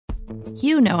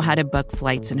You know how to book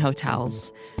flights and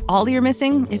hotels. All you're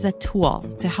missing is a tool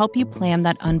to help you plan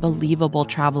that unbelievable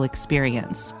travel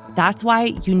experience. That's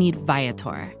why you need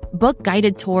Viator. Book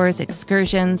guided tours,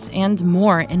 excursions, and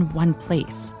more in one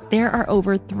place. There are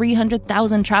over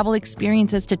 300,000 travel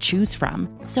experiences to choose from,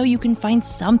 so you can find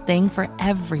something for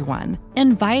everyone.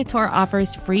 And Viator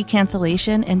offers free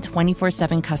cancellation and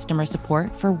 24/7 customer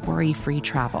support for worry-free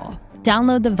travel.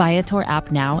 Download the Viator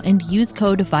app now and use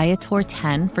code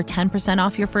Viator10 for 10%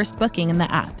 off your first booking in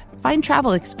the app. Find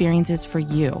travel experiences for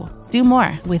you. Do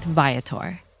more with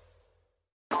Viator.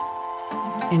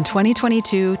 In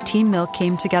 2022, Team Milk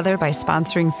came together by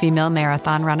sponsoring female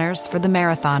marathon runners for the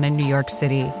marathon in New York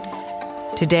City.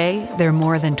 Today, they're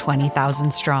more than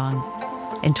 20,000 strong.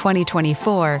 In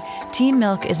 2024, Team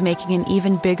Milk is making an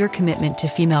even bigger commitment to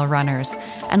female runners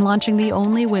and launching the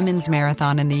only women's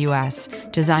marathon in the U.S.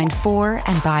 designed for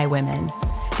and by women.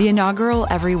 The inaugural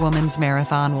Every Woman's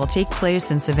Marathon will take place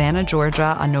in Savannah,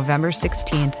 Georgia on November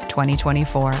 16th,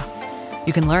 2024.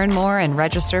 You can learn more and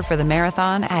register for the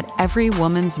marathon at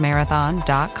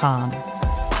everywomansmarathon.com.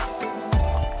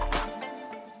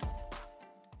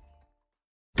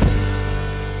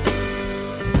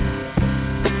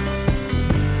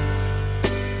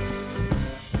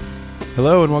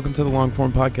 Hello and welcome to the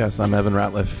Longform Podcast. I'm Evan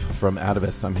Ratliff from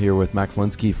Atavist. I'm here with Max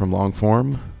Linsky from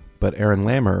Longform, but Aaron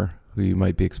Lammer, who you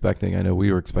might be expecting, I know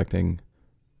we were expecting,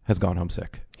 has gone home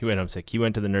sick. He went home sick. He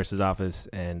went to the nurse's office,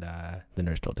 and the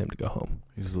nurse told him to go home.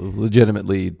 He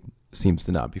legitimately seems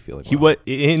to not be feeling well.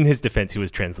 In his defense, he was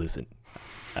translucent.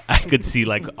 I could see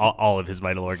like all of his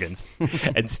vital organs,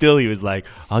 and still he was like,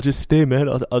 "I'll just stay, man.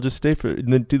 I'll just stay for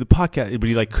and then do the podcast." But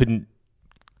he like couldn't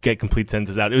get complete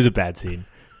sentences out. It was a bad scene.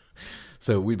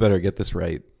 So we better get this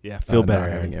right. Yeah, feel better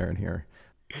having Aaron here.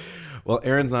 Well,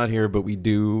 Aaron's not here, but we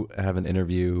do have an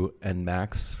interview. And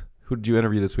Max, who did you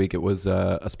interview this week? It was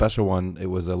a special one. It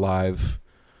was a live.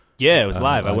 Yeah, it was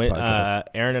live. I went.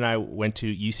 Aaron and I went to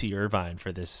UC Irvine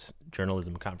for this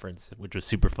journalism conference, which was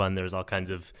super fun. There was all kinds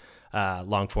of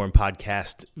long form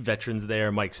podcast veterans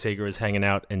there. Mike Sager was hanging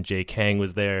out, and Jay Kang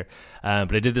was there.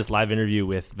 But I did this live interview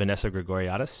with Vanessa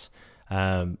Gregoriadis,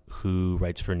 who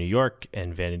writes for New York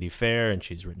and Vanity Fair, and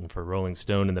she's written for Rolling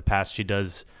Stone in the past. She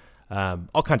does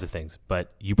all kinds of things,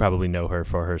 but you probably know her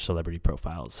for her celebrity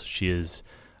profiles. She is,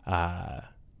 I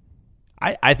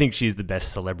think she's the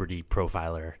best celebrity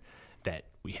profiler that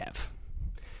we have.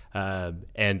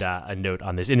 And a note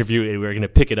on this interview, we're going to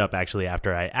pick it up actually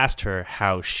after I asked her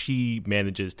how she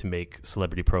manages to make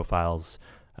celebrity profiles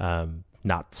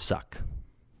not suck.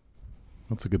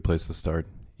 That's a good place to start.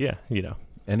 Yeah, you know.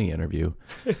 Any interview.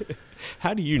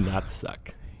 How do you not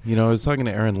suck? You know, I was talking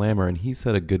to Aaron Lammer, and he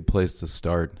said a good place to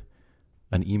start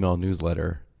an email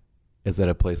newsletter is at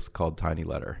a place called Tiny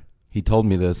Letter. He told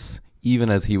me this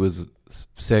even as he was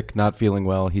sick, not feeling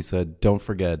well. He said, don't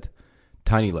forget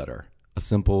Tiny Letter, a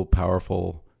simple,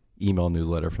 powerful email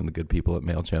newsletter from the good people at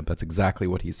MailChimp. That's exactly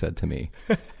what he said to me.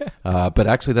 But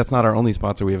actually, that's not our only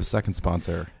sponsor. We have a second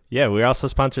sponsor. Yeah, we're also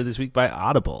sponsored this week by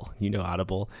Audible. You know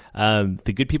Audible.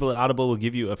 The good people at Audible will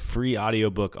give you a free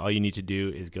audiobook. All you need to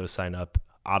do is go sign up,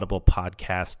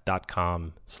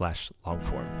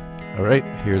 audiblepodcast.com/longform. All right,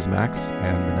 here's Max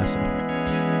and Vanessa.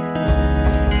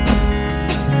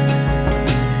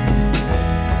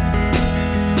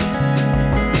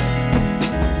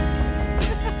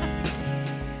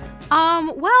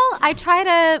 Well, I try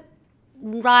to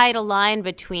ride a line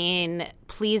between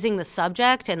pleasing the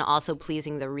subject and also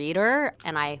pleasing the reader.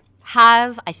 And I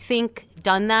have, I think,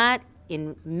 done that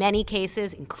in many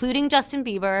cases, including Justin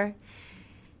Bieber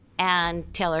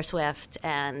and Taylor Swift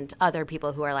and other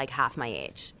people who are like half my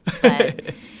age.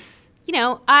 But, you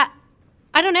know,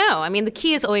 I don't know. I mean, the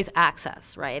key is always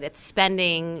access, right? It's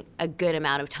spending a good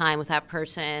amount of time with that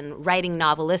person, writing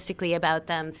novelistically about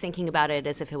them, thinking about it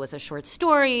as if it was a short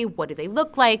story. What do they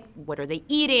look like? What are they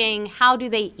eating? How do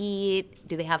they eat?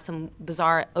 Do they have some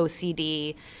bizarre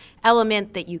OCD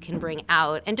element that you can bring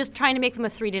out? And just trying to make them a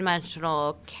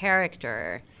three-dimensional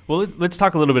character. Well, let's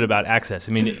talk a little bit about access.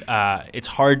 I mean, it's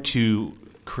hard to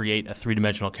create a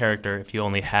three-dimensional character if you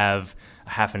only have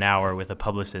half an hour with a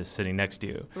publicist sitting next to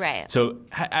you. Right. So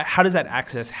how does that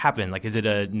access happen? Like, is it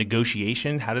a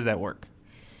negotiation? How does that work?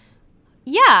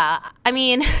 Yeah. I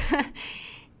mean,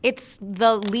 it's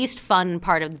the least fun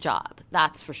part of the job,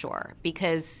 that's for sure,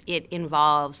 because it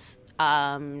involves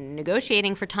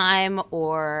negotiating for time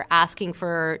or asking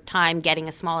for time, getting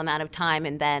a small amount of time,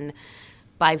 and then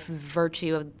by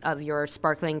virtue of your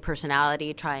sparkling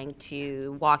personality, trying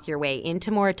to walk your way into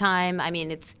more time. I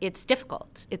mean, it's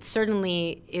difficult. It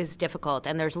certainly is difficult,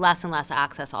 and there's less and less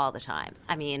access all the time.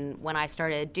 I mean, when I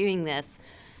started doing this,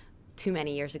 too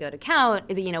many years ago to count,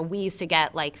 you know, we used to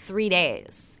get like 3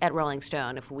 days at Rolling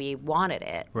Stone if we wanted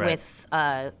it with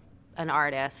an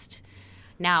artist.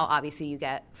 Now, obviously, you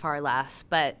get far less,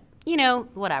 but, you know,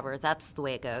 whatever. That's the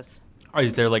way it goes. Or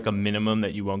is there like a minimum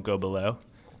that you won't go below?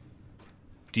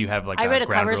 Do you have like I read a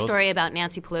cover rules? story about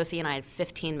Nancy Pelosi, and I had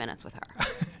 15 minutes with her.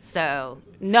 So,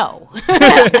 no,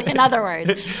 in other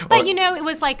words. But, you know, it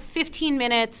was like 15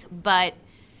 minutes, but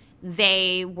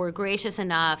they were gracious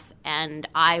enough, and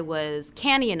I was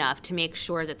canny enough to make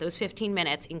sure that those 15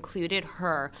 minutes included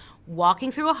her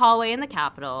walking through a hallway in the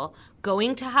Capitol,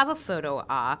 going to have a photo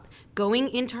op, going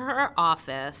into her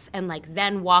office, and like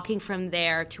then walking from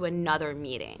there to another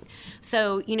meeting.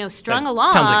 So, you know, strung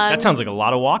along. That sounds like a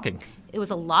lot of walking. It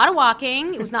was a lot of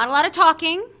walking. It was not a lot of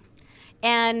talking.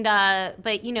 And,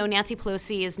 but, you know, Nancy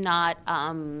Pelosi is not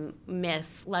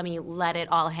Miss, let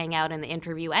it all hang out in the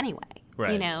interview anyway.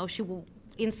 Right. You know, she will,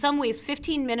 in some ways,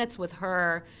 15 minutes with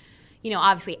her, you know,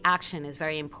 obviously action is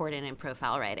very important in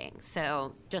profile writing.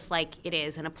 So just like it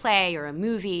is in a play or a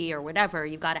movie or whatever,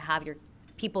 you've got to have your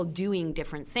people doing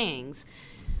different things.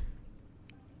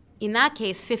 In that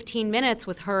case, 15 minutes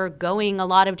with her going a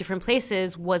lot of different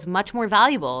places was much more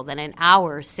valuable than an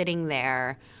hour sitting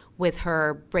there with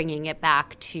her bringing it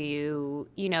back to,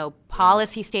 you know,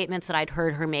 policy statements that I'd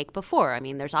heard her make before. I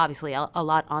mean, there's obviously a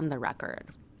lot on the record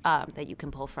that you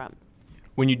can pull from.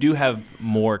 When you do have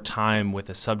more time with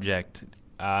a subject,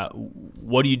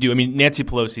 what do you do? I mean, Nancy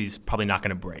Pelosi's probably not going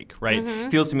to break, right? Mm-hmm.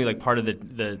 It feels to me like part of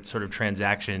the sort of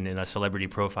transaction in a celebrity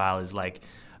profile is like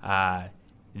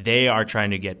they are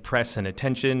trying to get press and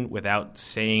attention without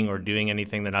saying or doing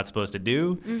anything they're not supposed to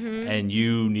do. Mm-hmm. And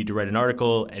you need to write an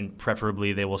article, and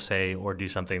preferably they will say or do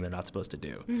something they're not supposed to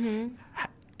do. Mm-hmm.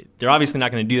 They're obviously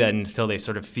not going to do that until they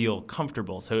sort of feel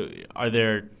comfortable. So are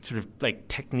there sort of like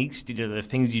techniques, are there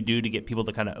things you do to get people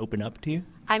to kind of open up to you?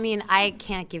 I mean, I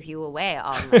can't give you away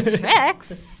all my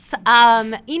tricks.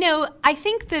 You know, I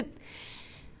think that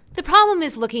the problem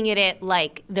is looking at it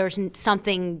like there's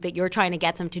something that you're trying to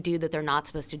get them to do that they're not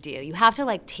supposed to do. You have to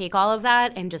like take all of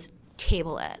that and just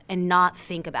table it and not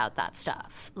think about that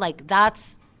stuff. Like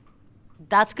that's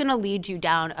going to lead you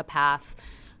down a path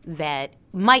that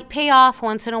might pay off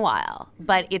once in a while,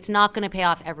 but it's not going to pay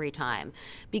off every time,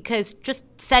 because just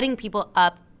setting people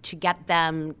up to get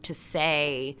them to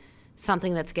say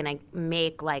something that's going to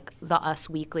make like the Us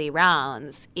Weekly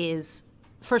rounds is,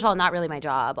 first of all, not really my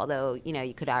job, although, you know,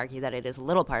 you could argue that it is a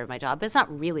little part of my job, but it's not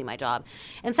really my job.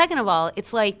 And second of all,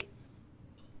 it's like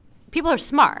people are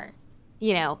smart,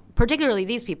 you know, particularly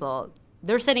these people.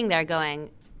 They're sitting there going,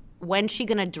 when's she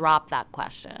going to drop that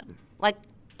question? Like,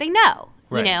 they know.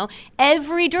 Right. You know,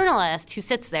 every journalist who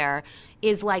sits there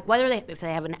is like, if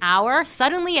they have an hour,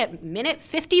 suddenly at minute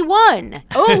 51,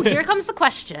 oh, here comes the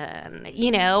question, you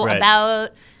know, right.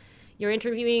 About you're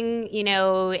interviewing, you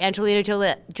know, Angelina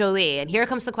Jolie, and here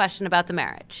comes the question about the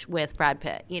marriage with Brad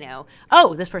Pitt, you know.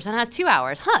 Oh, this person has 2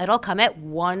 hours. It'll come at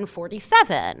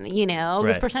 1:47, you know. Right.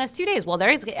 This person has 2 days. Well,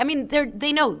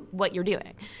 they know what you're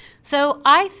doing. So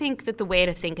I think that the way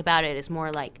to think about it is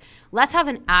more like, let's have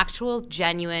an actual,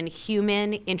 genuine,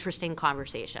 human, interesting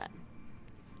conversation.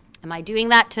 Am I doing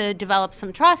that to develop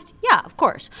some trust? Yeah, of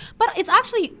course. But it's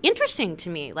actually interesting to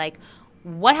me, like,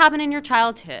 what happened in your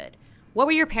childhood? What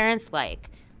were your parents like?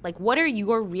 Like, what are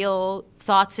your real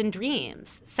thoughts and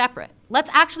dreams separate? Let's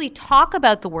actually talk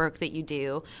about the work that you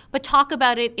do, but talk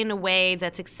about it in a way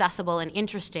that's accessible and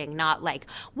interesting, not like,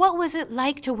 what was it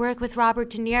like to work with Robert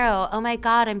De Niro? Oh my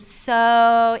God, I'm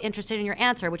so interested in your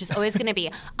answer, which is always going to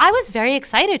be, I was very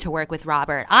excited to work with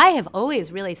Robert. I have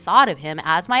always really thought of him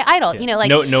as my idol. Yeah. You know, like,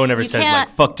 no one ever says like,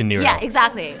 fuck De Niro. Yeah,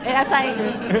 exactly. That's like,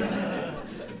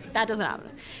 that doesn't happen.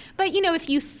 But, you know, if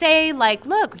you say, like,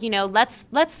 look, you know, let's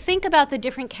think about the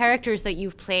different characters that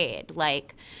you've played.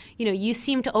 Like, you know, you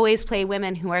seem to always play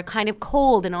women who are kind of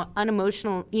cold and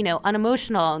unemotional,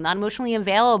 not emotionally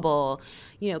available,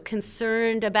 you know,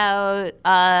 concerned about,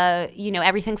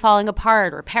 everything falling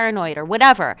apart or paranoid or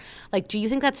whatever. Like, do you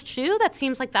think that's true? That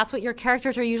seems like that's what your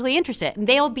characters are usually interested in.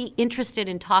 They'll be interested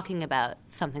in talking about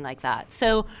something like that.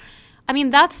 So, I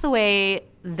mean, that's the way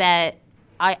that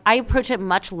I approach it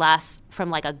much less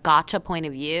from like a gotcha point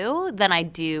of view than I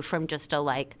do from just a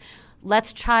like,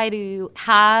 let's try to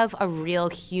have a real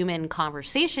human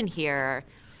conversation here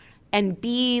and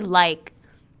be like,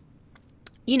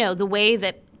 you know, the way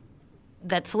that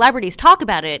celebrities talk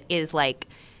about it is like,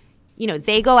 you know,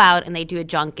 they go out and they do a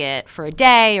junket for a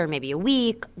day or maybe a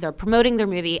week. They're promoting their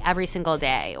movie every single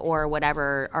day or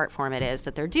whatever art form it is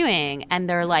that they're doing. And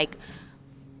they're like,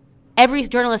 every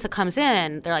journalist that comes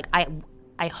in, they're like,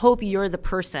 I I hope you're the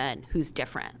person who's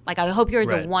different. Like, I hope you're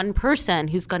the one person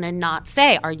who's going to not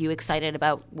say, are you excited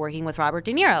about working with Robert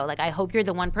De Niro? Like, I hope you're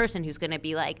the one person who's going to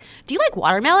be like, do you like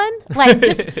watermelon? Like,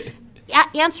 just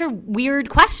answer weird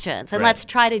questions, and let's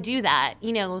try to do that.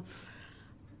 You know,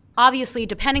 obviously,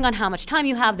 depending on how much time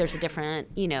you have, there's a different,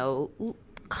 you know,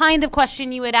 kind of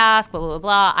question you would ask, blah, blah, blah,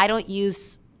 blah. I don't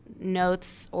use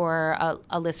notes or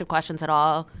a list of questions at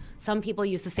all. Some people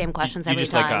use the same questions every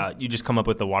time. You just come up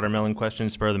with the watermelon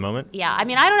question spur of the moment? Yeah, I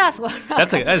mean, I don't ask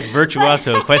watermelon. That's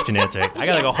virtuoso question answering. I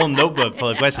got like a whole notebook full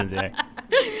of questions here.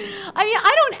 I mean,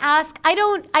 I don't ask. I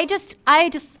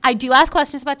do ask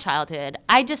questions about childhood.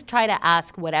 I just try to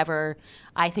ask whatever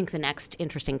I think the next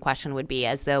interesting question would be,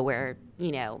 as though we're,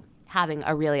 you know, having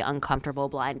a really uncomfortable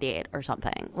blind date or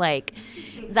something. Like,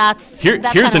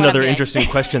 here's another interesting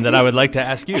question that I would like to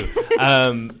ask you.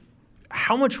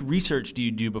 How much research do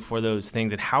you do before those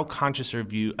things, and how conscious are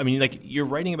you? I mean, like, you're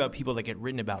writing about people that get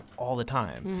written about all the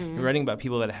time. Mm-hmm. You're writing about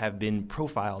people that have been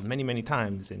profiled many, many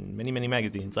times in many, many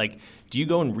magazines. Like, do you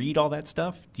go and read all that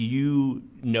stuff? Do you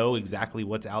know exactly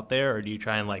what's out there, or do you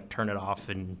try and, like, turn it off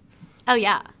and... Oh,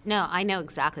 yeah. No, I know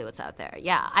exactly what's out there.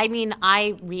 Yeah. I mean,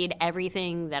 I read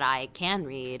everything that I can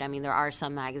read. I mean, there are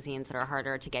some magazines that are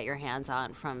harder to get your hands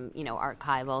on from, you know,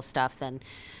 archival stuff than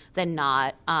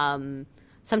not.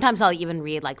 Sometimes I'll even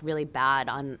read, like, really bad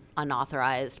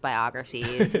unauthorized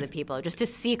biographies of the people, just to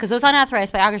see, because those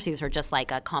unauthorized biographies are just like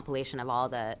a compilation of all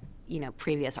the, you know,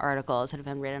 previous articles that have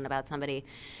been written about somebody.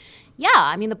 Yeah,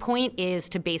 I mean, the point is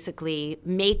to basically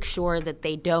make sure that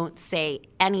they don't say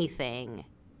anything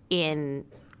in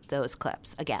those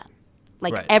clips again.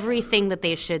 Like, everything that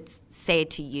they should say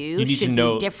to you should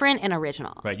be different and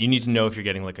original. Right. You need to know if you're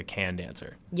getting, like, a canned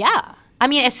answer. Yeah. I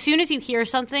mean, as soon as you hear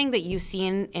something that you've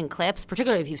seen in clips,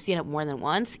 particularly if you've seen it more than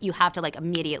once, you have to, like,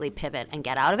 immediately pivot and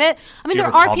get out of it. I mean,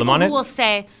 there are people who will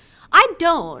say, I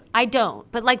don't.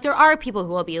 But, like, there are people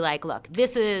who will be like, look,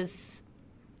 this is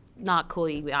not cool.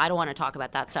 I don't want to talk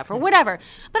about that stuff or whatever.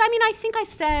 But, I mean, I think I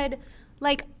said,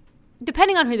 like,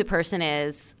 depending on who the person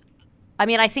is, I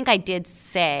mean, I think I did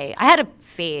say, I had a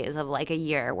phase of like a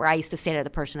year where I used to say to the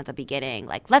person at the beginning,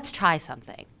 like, let's try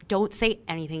something. Don't say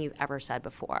anything you've ever said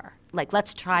before. Like,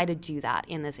 let's try to do that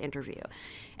in this interview.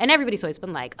 And everybody's always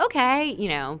been like, okay, you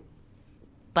know,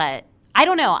 but I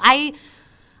don't know.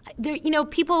 There, you know,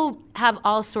 people have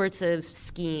all sorts of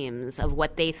schemes of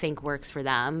what they think works for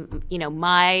them. You know,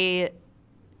 my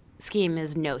scheme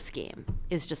is no scheme,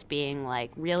 is just being like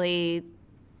really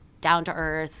down to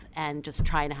earth and just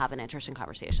trying to have an interesting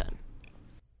conversation.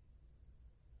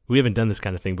 We haven't done this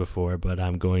kind of thing before, but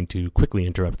I'm going to quickly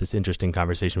interrupt this interesting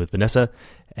conversation with Vanessa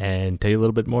and tell you a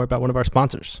little bit more about one of our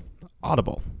sponsors,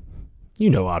 Audible.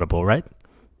 You know Audible, right?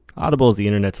 Audible is the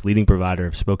internet's leading provider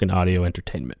of spoken audio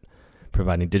entertainment,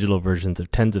 providing digital versions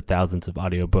of tens of thousands of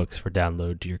audiobooks for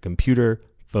download to your computer,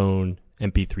 phone,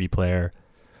 MP3 player.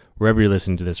 Wherever you're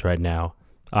listening to this right now,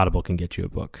 Audible can get you a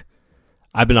book.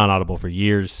 I've been on Audible for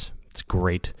years. It's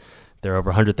great. There are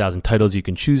over 100,000 titles you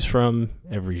can choose from,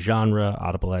 every genre.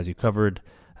 Audible has you covered.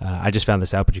 I just found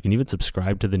this out, but you can even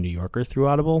subscribe to The New Yorker through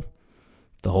Audible.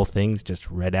 The whole thing's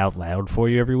just read out loud for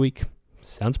you every week.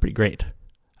 Sounds pretty great.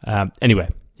 Anyway,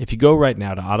 if you go right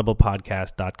now to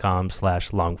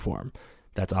audiblepodcast.com/longform,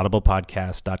 that's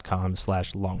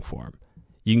audiblepodcast.com/longform,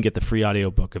 you can get the free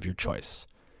audiobook of your choice.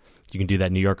 You can do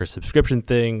that New Yorker subscription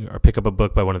thing or pick up a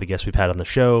book by one of the guests we've had on the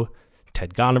show.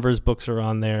 Ted Gonover's books are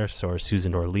on there, so are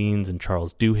Susan Orlean's and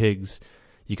Charles Duhigg's.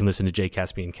 You can listen to J.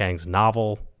 Caspian Kang's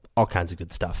novel, all kinds of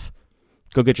good stuff.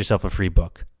 Go get yourself a free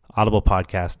book,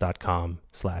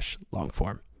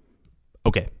 audiblepodcast.com/longform.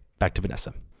 Okay, back to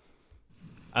Vanessa.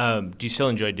 Do you still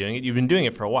enjoy doing it? You've been doing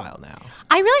it for a while now.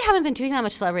 I really haven't been doing that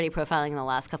much celebrity profiling in the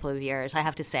last couple of years. I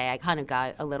have to say, I kind of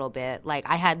got a little bit, like,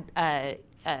 I had,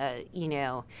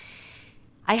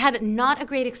 I had not a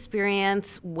great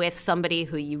experience with somebody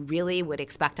who you really would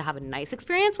expect to have a nice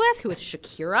experience with, who was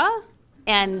Shakira.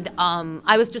 And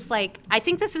I was just like, I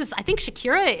think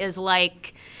Shakira is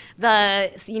like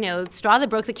the, straw that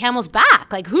broke the camel's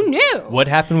back. Like, who knew? What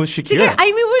happened with Shakira? I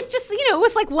mean, it was just, it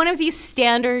was like one of these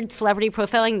standard celebrity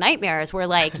profiling nightmares where,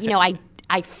 like,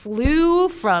 I flew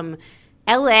from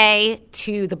LA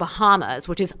to the Bahamas,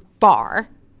 which is far,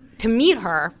 to meet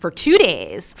her for 2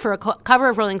 days for a cover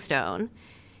of Rolling Stone.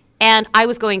 And I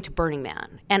was going to Burning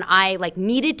Man. And I, like,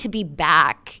 needed to be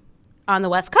back on the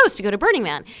West Coast to go to Burning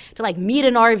Man, to, like, meet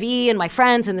an RV and my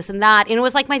friends and this and that. And it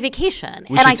was like my vacation.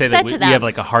 We should say that we have,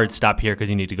 like, a hard stop here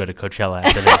because you need to go to Coachella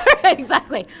after this.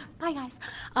 Exactly. Bye, guys.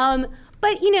 But,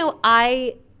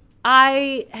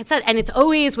 I had said, and it's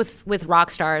always with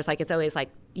rock stars, like, it's always like,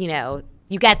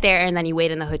 you get there and then you wait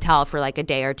in the hotel for like a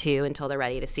day or two until they're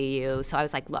ready to see you. So I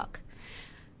was like, look,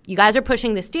 you guys are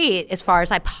pushing this date as far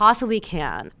as I possibly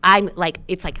can. I'm like,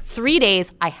 it's like 3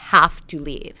 days. I have to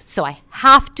leave. So I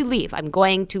have to leave. I'm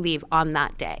going to leave on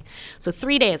that day. So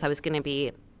 3 days I was going to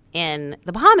be in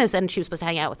the Bahamas, and she was supposed to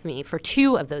hang out with me for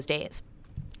 2 of those days.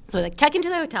 So I like check into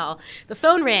the hotel, the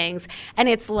phone rings, and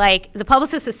it's like the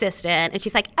publicist assistant, and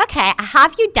she's like, okay, I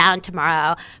have you down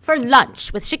tomorrow for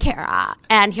lunch with Shakira,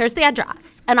 and here's the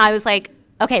address. And I was like,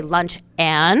 okay, lunch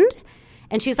and?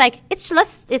 And she's like, it's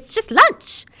just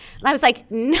lunch. And I was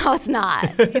like, no, it's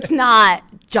not. It's not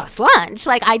just lunch.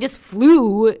 Like, I just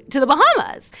flew to the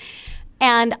Bahamas.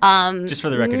 And just for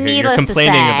the record here, you're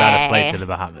complaining about a flight to the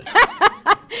Bahamas.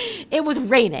 It was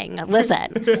raining. Listen.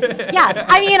 Yes.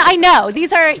 I mean, I know.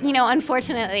 These are,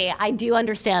 unfortunately, I do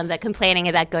understand that complaining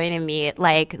about going to meet,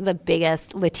 like, the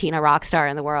biggest Latina rock star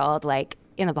in the world, like,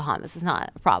 in the Bahamas is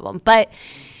not a problem. But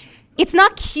it's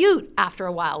not cute after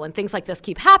a while when things like this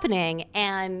keep happening,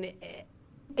 and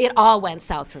it all went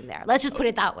south from there. Let's just put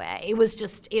it that way. It was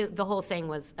just, the whole thing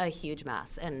was a huge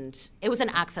mess, and it was an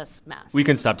access mess. We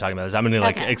can stop talking about this. I'm going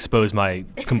to expose my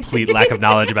complete lack of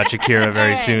knowledge about Shakira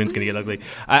very soon. It's going to get ugly.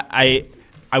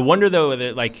 I wonder though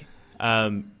whether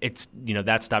it's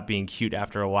that stopped being cute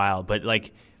after a while, but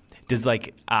like does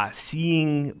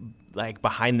seeing like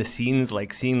behind the scenes,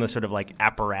 like seeing the sort of like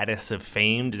apparatus of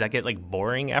fame, does that get like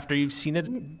boring after you've seen it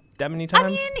that many times? I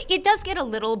mean, it does get a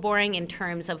little boring in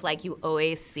terms of like you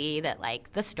always see that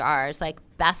like the stars, like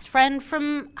best friend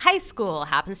from high school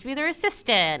happens to be their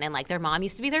assistant, and like their mom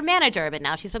used to be their manager, but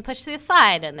now she's been pushed to the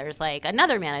side, and there's like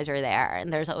another manager there,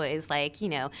 and there's always like,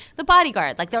 the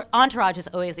bodyguard. Like their entourage is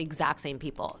always the exact same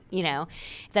people,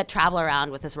 that travel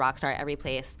around with this rock star every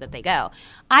place that they go.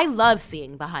 I love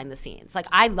seeing behind the scenes. Like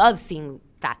I love seeing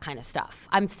that kind of stuff.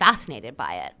 I'm fascinated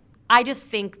by it. I just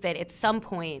think that at some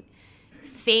point,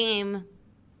 fame,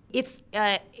 it's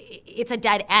a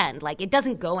dead end. Like it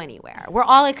doesn't go anywhere. We're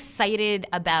all excited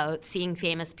about seeing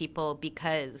famous people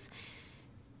because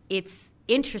it's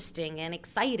interesting and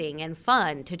exciting and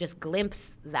fun to just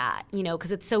glimpse that,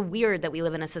 because it's so weird that we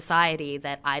live in a society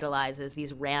that idolizes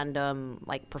these random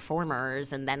like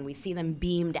performers, and then we see them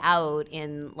beamed out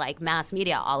in like mass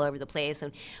media all over the place,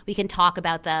 and we can talk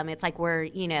about them. It's like we're,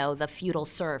 the feudal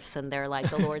serfs, and they're like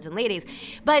the lords and ladies.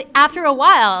 But after a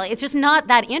while, it's just not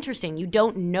that interesting. You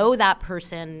don't know that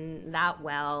person that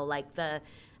well. Like the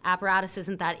apparatus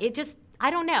isn't that. I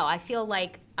don't know. I feel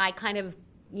like I kind of,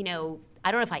 I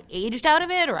don't know if I aged out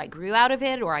of it or I grew out of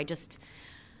it, or I just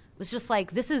was just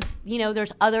like, this is,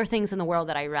 there's other things in the world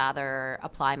that I rather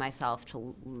apply myself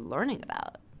to learning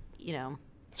about,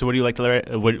 So what do you like to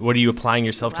learn? What are you applying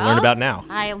yourself to learn about now?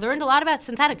 I learned a lot about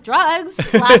synthetic drugs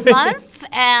last month,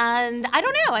 and I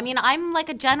don't know. I mean, I'm like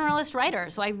a generalist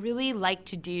writer, so I really like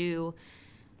to do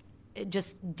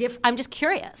I'm just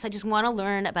curious. I just want to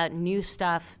learn about new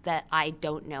stuff that I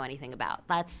don't know anything about.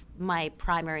 That's my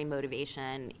primary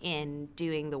motivation in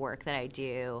doing the work that I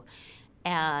do.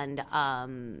 And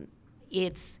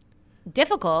it's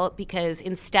difficult because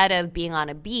instead of being on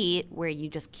a beat where you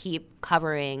just keep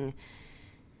covering,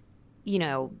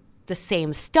 the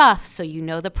same stuff, so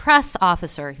the press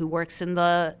officer who works in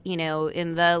the,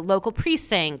 in the local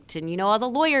precinct, and all the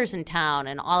lawyers in town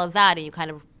and all of that, and you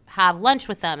kind of have lunch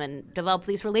with them and develop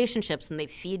these relationships, and they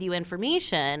feed you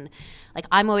information. Like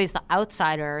I'm always the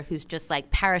outsider who's just like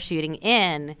parachuting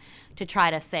in to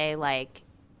try to say like,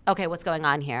 okay, what's going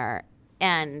on here?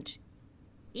 And,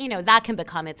 that can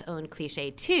become its own cliche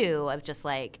too, of just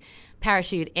like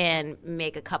parachute in,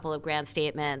 make a couple of grand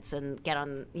statements, and get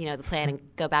on, the plane and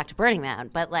go back to Burning Man.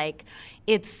 But like,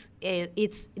 it's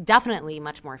definitely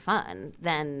much more fun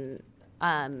than,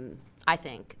 I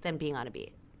think, than being on a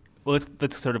beat. Well,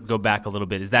 let's sort of go back a little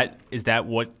bit. Is that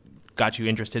what got you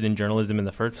interested in journalism in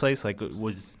the first place? Like,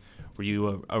 were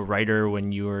you a writer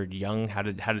when you were young? How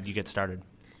did you get started?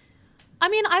 I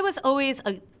mean, I was always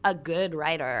a good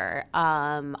writer.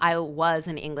 I was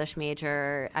an English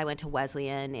major. I went to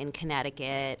Wesleyan in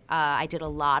Connecticut. I did a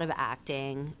lot of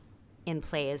acting in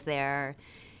plays there.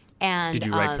 And did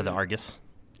you write for the Argus?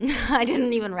 I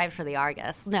didn't even write for the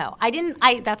Argus. No, I didn't.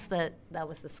 That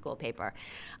was the school paper.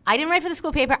 I didn't write for the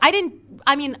school paper.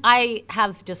 I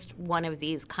have just one of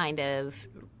these kind of,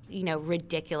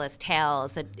 ridiculous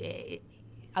tales that,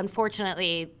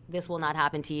 unfortunately, this will not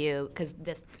happen to you because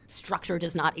this structure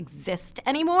does not exist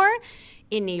anymore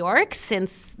in New York,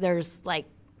 since there's like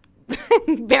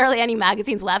barely any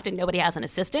magazines left and nobody has an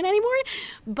assistant anymore.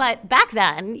 But back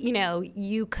then,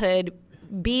 you could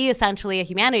be essentially a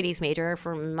humanities major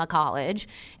from a college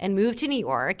and move to New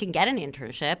York and get an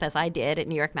internship, as I did at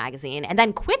New York Magazine, and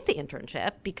then quit the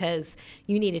internship because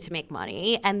you needed to make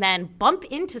money, and then bump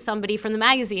into somebody from the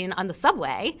magazine on the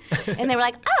subway. And they were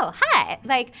like, oh, hi.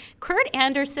 Like Kurt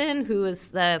Anderson, who was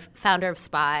the founder of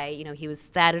Spy, you know, he was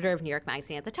the editor of New York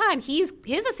Magazine at the time. His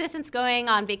assistant's going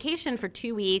on vacation for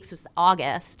 2 weeks. It was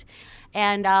August.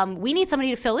 And we need somebody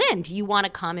to fill in. Do you want to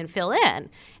come and fill in?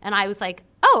 And I was like,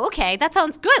 oh, okay, that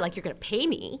sounds good. Like, you're going to pay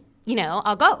me. You know,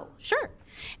 I'll go. Sure.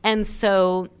 And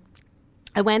so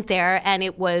I went there, and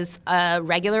it was a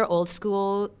regular old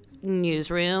school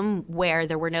newsroom where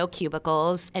there were no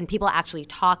cubicles and people actually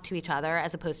talked to each other,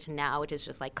 as opposed to now, which is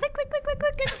just like click, click, click, click,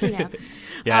 click, you know.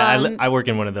 Yeah, I work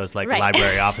in one of those like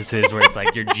library offices where it's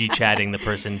like you're G-chatting the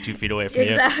person 2 feet away from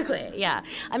you. Exactly, yeah.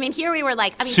 I mean, here we were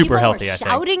like, super people healthy, were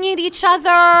shouting at each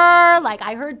other. Like,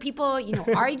 I heard people, you know,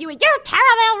 arguing, you're a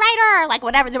terrible writer, like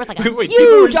whatever. There was like a Wait, huge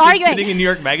people were just arguing. sitting in New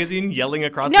York Magazine yelling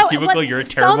across the cubicle, you're a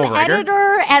terrible some writer?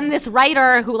 editor and this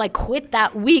writer who like quit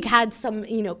that week had some,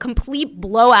 you know, complete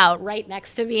blowout right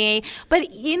next to me. But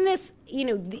in this, you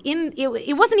know,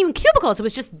 it wasn't even cubicles, it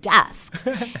was just desks.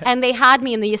 And they had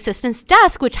me in the assistant's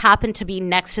desk, which happened to be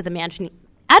next to the managing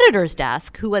editor's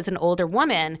desk, who was an older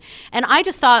woman. And I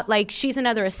just thought, like, she's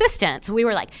another assistant. So we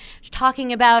were like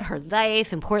talking about her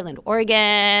life in Portland, Oregon,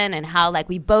 and how like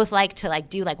we both like to like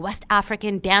do like West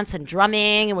African dance and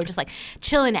drumming, and we're just like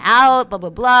chilling out, blah, blah,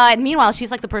 blah. And meanwhile,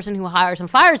 she's like the person who hires and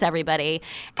fires everybody.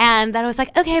 And then I was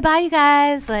like, okay, bye, you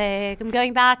guys. Like, I'm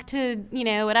going back to, you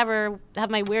know, whatever, have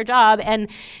my weird job. And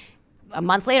a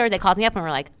month later, they called me up and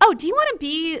were like, oh, do you want to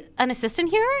be an assistant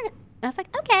here? And I was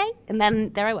like, okay. And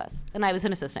then there I was. And I was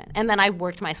an assistant. And then I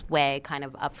worked my way kind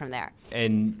of up from there.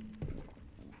 And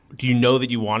do you know that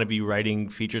you want to be writing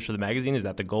features for the magazine? Is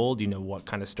that the goal? Do you know what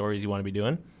kind of stories you want to be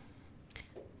doing?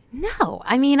 No.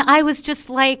 I mean, I was just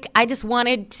like, I just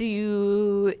wanted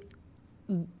to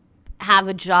have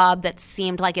a job that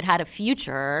seemed like it had a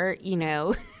future, you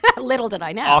know. Little did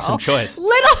I know. Awesome choice.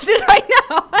 Little did I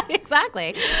know.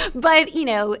 Exactly. But, you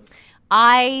know,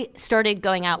 I started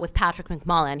going out with Patrick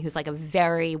McMullen, who's like a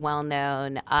very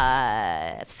well-known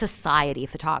society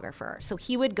photographer. So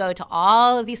he would go to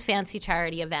all of these fancy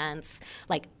charity events,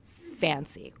 like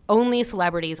fancy, only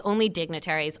celebrities, only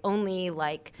dignitaries, only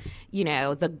like, you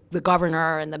know, the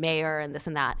governor and the mayor and this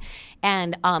and that.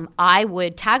 And I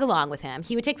would tag along with him.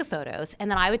 He would take the photos,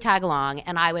 and then I would tag along,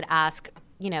 and I would ask,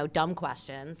 you know, dumb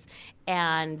questions.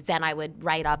 And then I would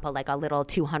write up a little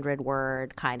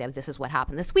 200-word kind of, this is what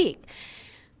happened this week.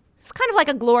 It's kind of like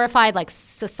a glorified like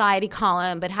society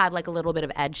column, but had like a little bit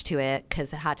of edge to it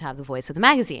because it had to have the voice of the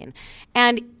magazine.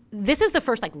 And this is the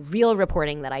first like real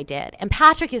reporting that I did. And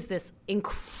Patrick is this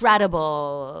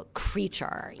incredible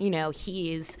creature. You know,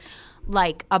 he's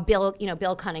like a Bill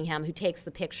Cunningham, who takes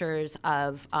the pictures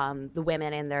of the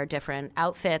women in their different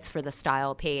outfits for the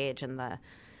style page and the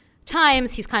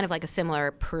Times. He's kind of like a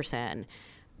similar person,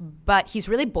 but he's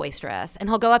really boisterous, and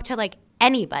he'll go up to like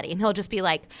anybody and he'll just be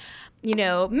like, you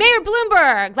know, Mayor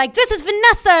Bloomberg, like, this is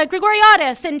Vanessa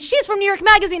Grigoriadis and she's from New York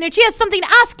Magazine and she has something to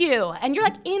ask you. And you're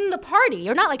like in the party,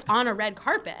 you're not like on a red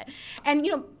carpet. And,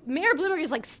 you know, Mayor Bloomberg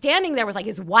is like standing there with like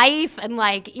his wife and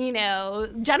like, you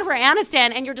know, Jennifer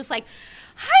Aniston, and you're just like,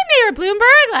 hi, Mayor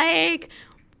Bloomberg, like,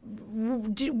 what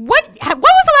was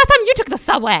the last time you took the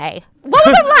subway? What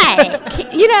was it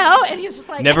like? You know, and he's just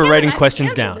like, never writing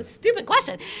questions down. This stupid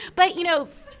question. But, you know,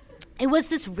 it was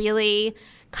this really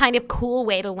kind of cool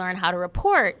way to learn how to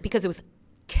report, because it was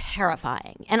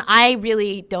terrifying. And I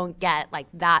really don't get like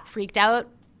that freaked out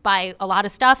by a lot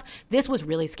of stuff. This was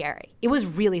really scary. It was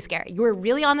really scary. You were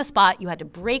really on the spot. You had to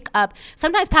break up.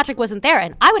 Sometimes Patrick wasn't there,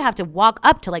 and I would have to walk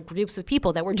up to like groups of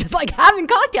people that were just like having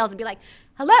cocktails and be like,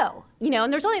 hello, you know,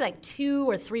 and there's only like 2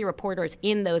 or 3 reporters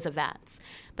in those events,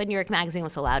 but New York Magazine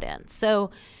was allowed in.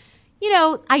 So, you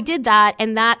know, I did that,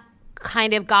 and that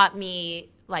kind of got me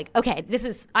like, okay,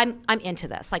 I'm into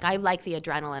this. Like, I like the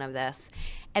adrenaline of this.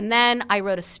 And then I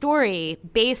wrote a story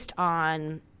based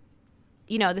on,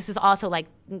 you know, this is also like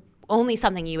only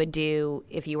something you would do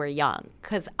if you were young.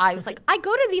 Because I was like, I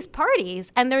go to these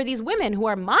parties and there are these women who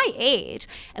are my age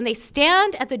and they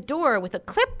stand at the door with a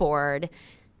clipboard.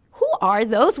 Who are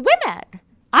those women?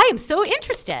 I am so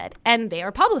interested. And they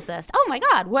are publicists. Oh my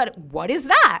God, what is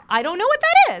that? I don't know what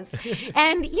that is.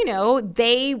 And, you know,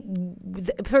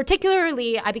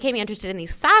 particularly, I became interested in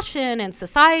these fashion and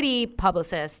society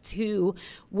publicists who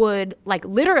would like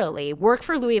literally work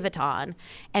for Louis Vuitton,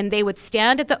 and they would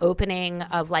stand at the opening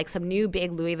of like some new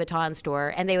big Louis Vuitton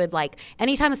store, and they would like,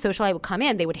 anytime a socialite would come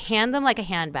in, they would hand them like a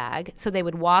handbag. So they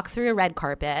would walk through a red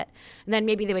carpet, and then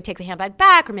maybe they would take the handbag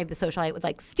back, or maybe the socialite would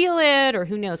like steal it, or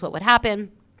who knows what would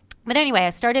happen. But anyway, I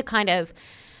started kind of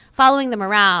following them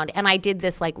around, and I did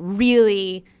this like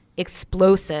really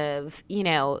explosive,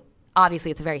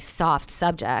 obviously it's a very soft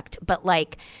subject, but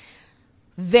like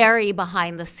very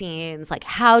behind the scenes, like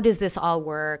how does this all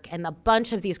work? And a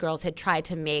bunch of these girls had tried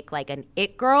to make like an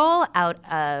it girl out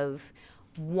of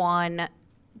one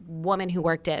woman who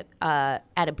worked at a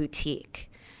boutique.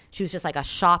 She was just like a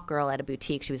shop girl at a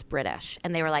boutique. She was British.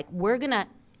 And they were like, we're going to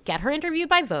get her interviewed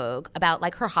by Vogue about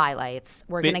like her highlights.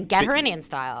 We're going to get her in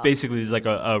InStyle. Basically, it's like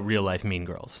a real life Mean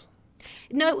Girls.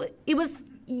 No, it was...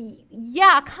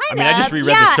 Yeah, kind of. I mean, I just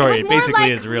reread the story. It basically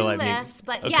like is real life.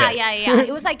 But okay. yeah.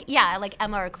 It was like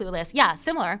Emma or Clueless. Yeah,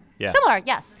 similar. Yeah. Similar,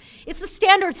 yes. It's the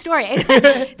standard story.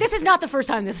 This is not the first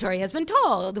time this story has been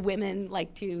told. Women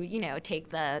like to,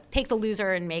 take the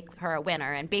loser and make her a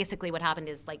winner. And basically what happened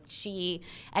is like she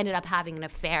ended up having an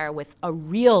affair with a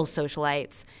real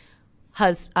socialite's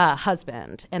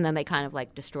husband, and then they kind of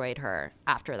like destroyed her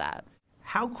after that.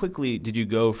 How quickly did you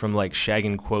go from like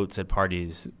shagging quotes at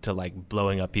parties to like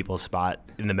blowing up people's spot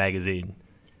in the magazine?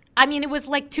 I mean, it was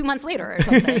like 2 months later or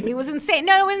something. It was insane.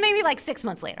 No, it was maybe like 6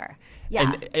 months later.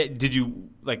 Yeah. And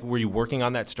were you working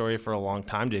on that story for a long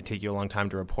time? Did it take you a long time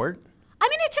to report? I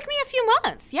mean, it took me a few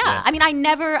months. Yeah. I mean, I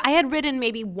had written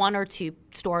maybe one or two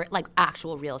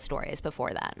actual real stories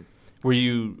before then. Were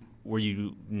you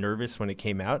nervous when it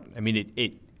came out? I mean,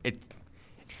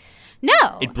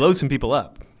 No. It blows some people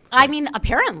up. I mean,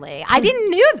 apparently. It's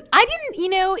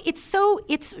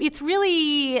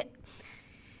really,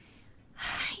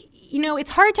 it's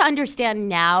hard to understand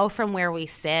now from where we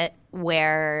sit,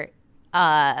 where,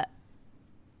 the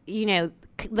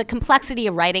complexity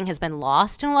of writing has been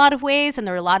lost in a lot of ways, and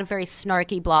there are a lot of very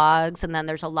snarky blogs, and then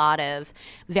there's a lot of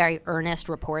very earnest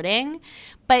reporting.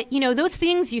 But, those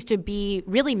things used to be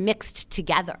really mixed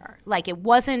together. Like, it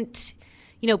wasn't,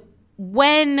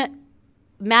 when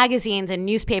magazines and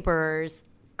newspapers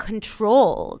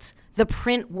controlled the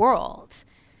print world,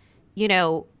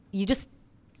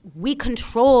 we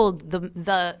controlled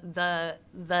the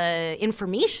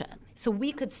information. So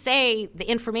we could say the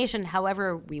information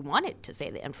however we wanted to say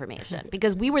the information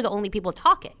because we were the only people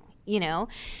talking,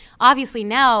 Obviously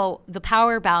now the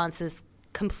power balance is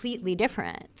completely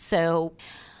different. So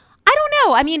I don't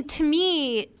know. I mean, to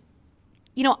me,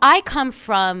 I come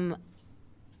from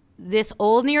this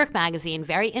old New York magazine,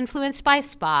 very influenced by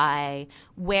Spy,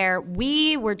 where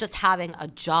we were just having a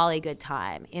jolly good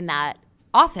time in that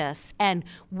office, and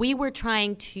we were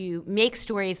trying to make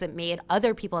stories that made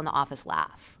other people in the office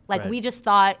laugh. Like, we just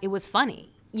thought it was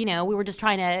funny. We were just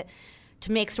trying to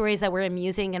make stories that were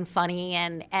amusing and funny,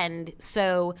 and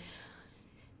so,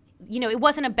 it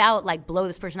wasn't about, like, blow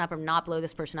this person up or not blow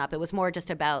this person up. It was more just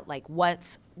about, like,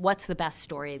 what's the best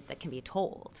story that can be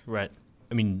told. Right.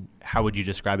 I mean, how would you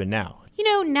describe it now?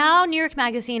 Now New York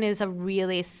Magazine is a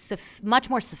really much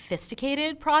more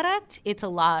sophisticated product. It's a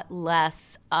lot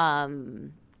less, I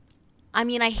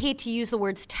hate to use the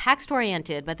words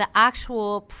text-oriented, but the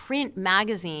actual print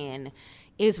magazine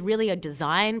is really a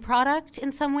design product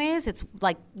in some ways. It's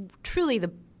like truly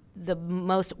the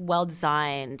most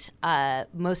well-designed,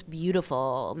 most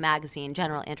beautiful magazine,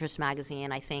 general interest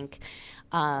magazine, I think.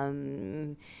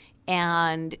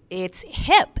 And it's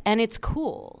hip and it's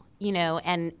cool,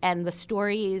 and the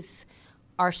stories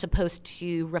are supposed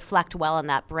to reflect well on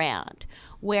that brand.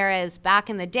 Whereas back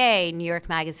in the day, New York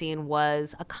Magazine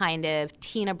was a kind of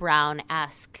Tina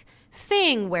Brown-esque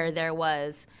thing where there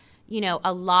was,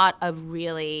 a lot of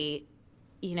really,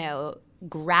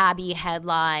 grabby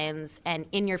headlines and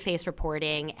in-your-face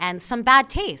reporting and some bad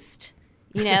taste.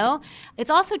 It's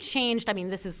also changed. I mean,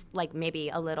 this is like maybe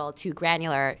a little too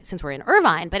granular since we're in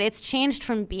Irvine, but it's changed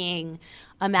from being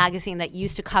a magazine that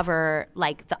used to cover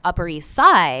like the Upper East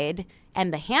Side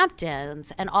and the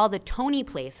Hamptons and all the Tony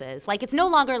places. Like, it's no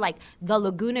longer like the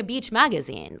Laguna Beach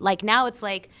magazine. Like, now it's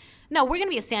like, no, we're going to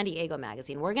be a San Diego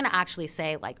magazine. We're going to actually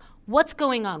say, like, what's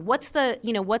going on? What's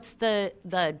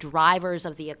the drivers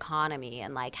of the economy?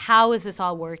 And, like, how is this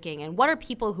all working? And what are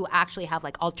people who actually have,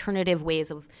 like, alternative ways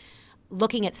of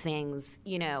looking at things,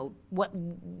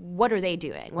 what are they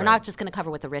doing? We're not just going to cover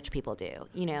what the rich people do,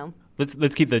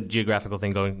 Let's keep the geographical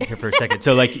thing going here for a second.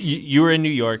 So, like, you were in New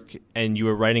York and you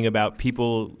were writing about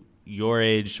people your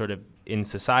age, sort of in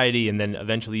society, and then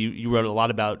eventually you wrote a lot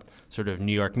about sort of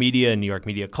New York media and New York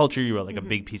media culture. You wrote like a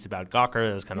big piece about Gawker.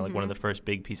 That was kind of like one of the first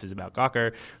big pieces about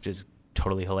Gawker, which is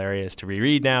totally hilarious to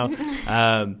reread now.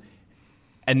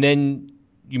 And then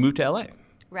you moved to LA.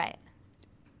 Right.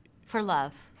 For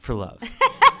love. For love.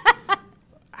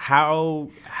 How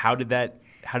did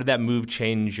that move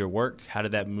change your work? How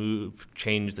did that move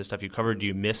change the stuff you covered? Do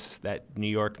you miss that New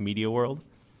York media world?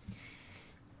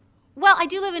 Well, I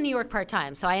do live in New York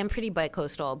part-time, so I am pretty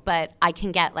bicoastal, but I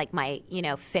can get like my,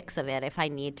 fix of it if I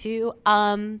need to.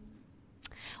 Well,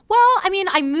 I mean,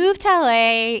 I moved to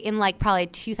LA in like probably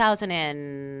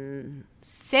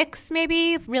 2006,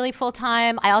 maybe, really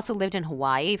full-time. I also lived in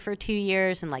Hawaii for 2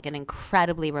 years in like an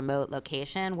incredibly remote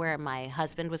location where my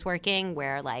husband was working,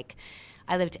 where like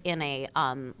I lived in a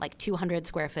like 200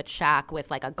 square foot shack with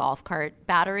like a golf cart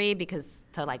battery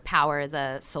to like power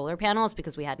the solar panels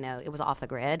because it was off the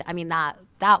grid. I mean, that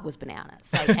was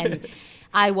bananas. Like, and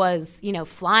I was,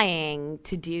 flying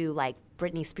to do like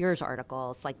Britney Spears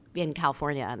articles like in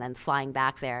California and then flying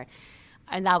back there.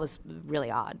 And that was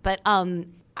really odd. But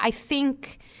I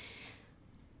think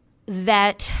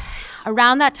that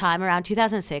around that time, around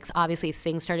 2006, obviously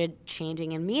things started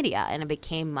changing in media and it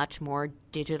became much more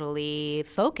digitally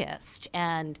focused.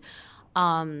 And,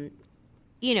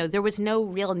 there was no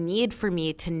real need for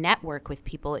me to network with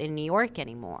people in New York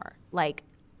anymore. Like,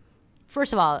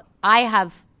 first of all, I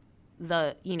have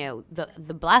the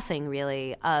blessing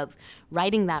really of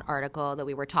writing that article that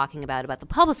we were talking about The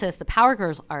Publicist. The Power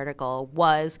Girls article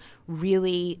was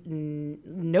really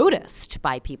noticed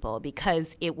by people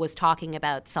because it was talking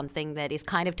about something that is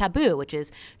kind of taboo, which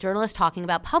is journalists talking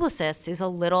about publicists is a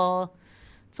little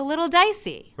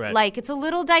dicey. Right. Like, it's a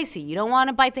little dicey. You don't want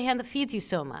to bite the hand that feeds you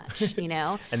so much,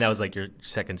 And that was like your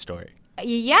second story.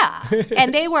 Yeah.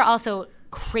 And they were also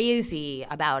crazy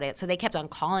about it. So they kept on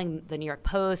calling the New York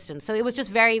Post. And so it was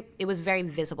very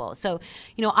visible. So,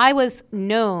 I was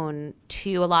known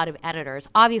to a lot of editors.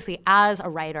 Obviously, as a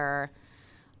writer,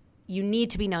 you need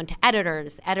to be known to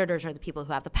editors. The editors are the people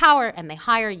who have the power and they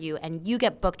hire you and you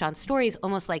get booked on stories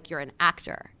almost like you're an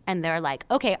actor. And they're like,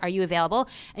 okay, are you available?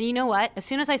 And you know what? As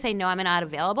soon as I say, no, I'm not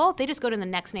available, they just go to the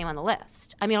next name on the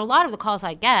list. I mean, a lot of the calls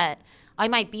I get, I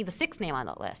might be the sixth name on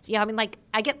the list. Like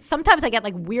sometimes I get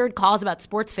like weird calls about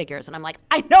sports figures and I'm like,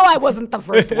 I know I wasn't the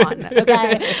first one.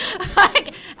 Okay.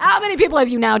 Like, how many people have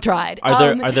you now tried?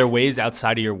 Are there ways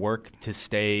outside of your work to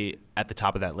stay at the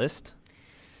top of that list?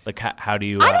 Like how do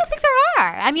you? I don't think there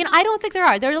are. I mean, I don't think there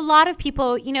are. There's a lot of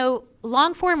people,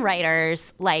 long form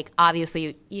writers, like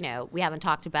obviously, we haven't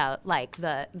talked about like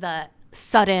the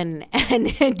sudden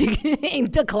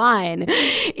and decline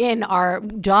in our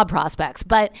job prospects.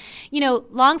 But,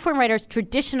 long form writers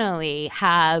traditionally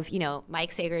have,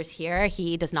 Mike Sager's here.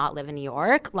 He does not live in New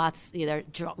York.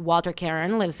 Walter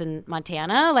Caron lives in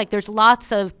Montana. Like there's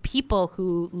lots of people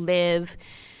who live.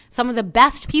 Some of the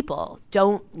best people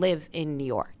don't live in New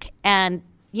York. And,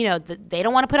 they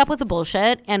don't want to put up with the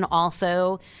bullshit. And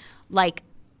also, like,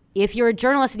 if you're a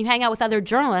journalist and you hang out with other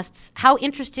journalists, how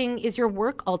interesting is your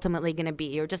work ultimately going to be?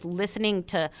 You're just listening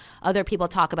to other people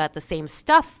talk about the same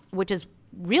stuff, which is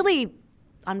really,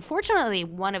 unfortunately,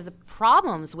 one of the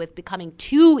problems with becoming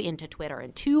too into Twitter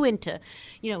and too into,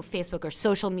 Facebook or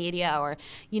social media or,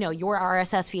 your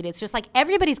RSS feed. It's just like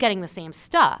everybody's getting the same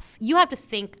stuff. You have to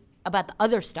think about the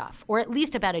other stuff, or at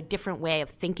least about a different way of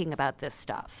thinking about this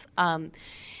stuff.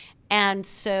 And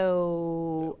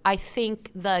so I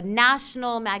think the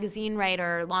national magazine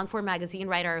writer, long-form magazine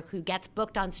writer who gets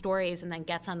booked on stories and then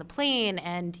gets on the plane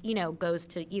and, goes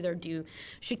to either do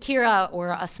Shakira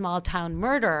or A Small Town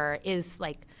Murder is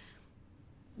like,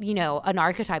 an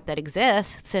archetype that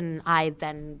exists. And I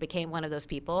then became one of those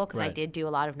people because Right. I did do a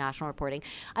lot of national reporting.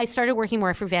 I started working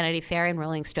more for Vanity Fair and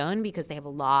Rolling Stone because they have a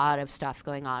lot of stuff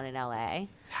going on in LA.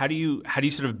 How do you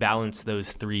sort of balance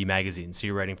those three magazines? So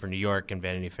you're writing for New York and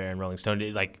Vanity Fair and Rolling Stone.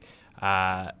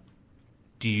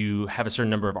 Do you have a certain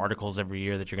number of articles every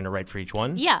year that you're going to write for each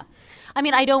one? Yeah. I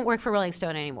mean, I don't work for Rolling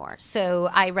Stone anymore.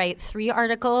 So I write 3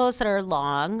 articles that are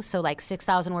long, so like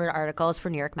 6,000-word articles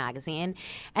for New York Magazine.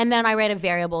 And then I write a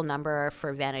variable number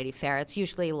for Vanity Fair. It's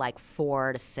usually like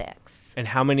 4 to 6. And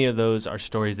how many of those are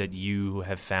stories that you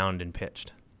have found and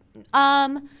pitched?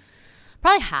 Probably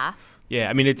half.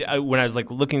 Yeah, I mean, when I was like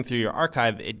looking through your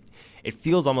archive, it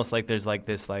feels almost like there's like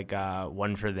this like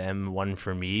one for them, one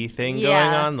for me thing going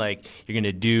on. Like you're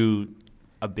gonna do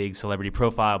a big celebrity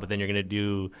profile, but then you're gonna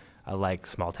do a like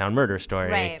small town murder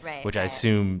story, which I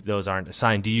assume those aren't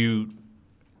assigned. Do you?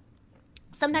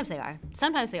 Sometimes they are.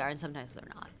 Sometimes they are, and sometimes they're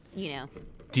not.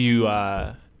 Do you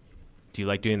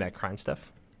like doing that crime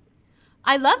stuff?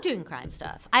 I love doing crime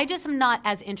stuff. I just am not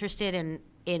as interested in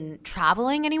in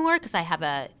traveling anymore because I have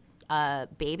a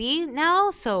baby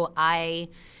now. So I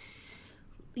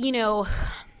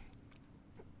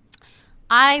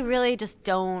really just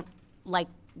don't like.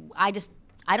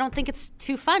 I don't think it's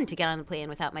too fun to get on the plane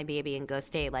without my baby and go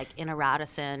stay like in a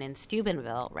Radisson in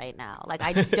Steubenville right now. Like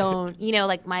I just don't,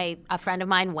 like a friend of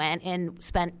mine went and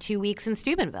spent 2 weeks in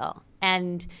Steubenville,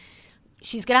 and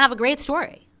she's going to have a great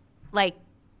story. Like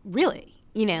really,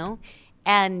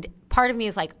 and part of me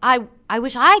is like, I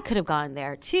wish I could have gone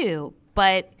there too,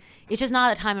 but it's just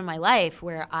not a time in my life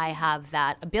where I have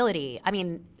that ability. I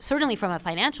mean, certainly from a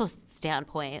financial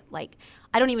standpoint, like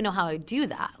I don't even know how I would do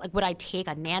that. Like, would I take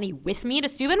a nanny with me to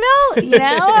Steubenville? Do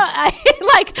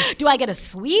I get a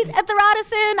suite at the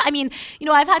Radisson? I mean,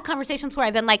 I've had conversations where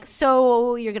I've been like,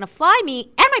 so you're going to fly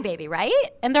me and my baby, right?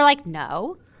 And they're like,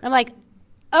 no. I'm like,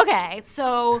 okay,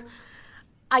 so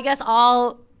I guess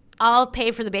I'll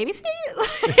pay for the baby seat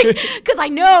because I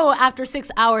know after 6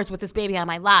 hours with this baby on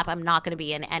my lap, I'm not going to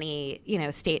be in any,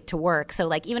 state to work. So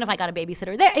like, even if I got a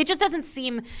babysitter there, it just doesn't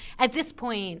seem at this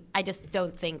point, I just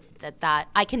don't think that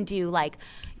I can do like,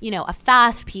 a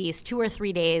fast piece, 2 or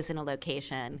 3 days in a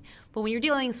location. But when you're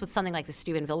dealing with something like the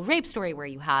Steubenville rape story where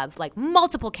you have like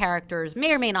multiple characters,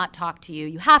 may or may not talk to you,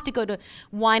 you have to go to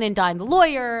wine and dine the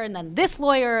lawyer and then this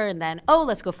lawyer and then,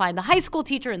 let's go find the high school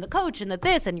teacher and the coach and the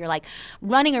this, and you're like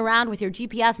running around with your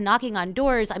GPS knocking on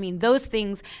doors. I mean, those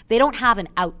things, they don't have an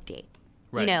out date.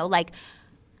 Right. Like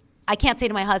I can't say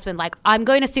to my husband, like, I'm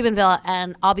going to Steubenville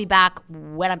and I'll be back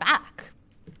when I'm back.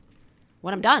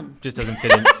 When I'm done. Just doesn't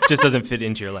fit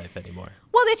into your life anymore.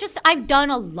 Well, it's just I've done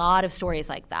a lot of stories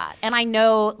like that. And I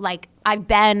know, like, I've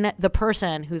been the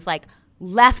person who's, like,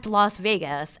 left Las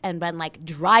Vegas and been, like,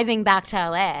 driving back to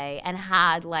L.A. and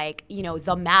had, like,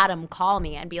 the madam call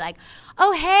me and be like,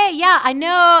 oh, hey, yeah, I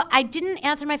know I didn't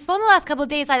answer my phone the last couple of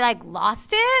days. I, like,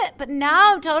 lost it, but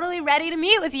now I'm totally ready to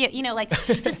meet with you.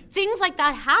 Just things like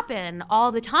that happen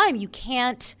all the time. You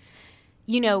can't...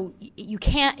 you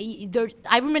can't.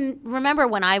 I remember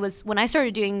when I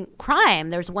started doing crime.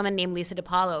 There's a woman named Lisa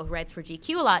DiPaolo who writes for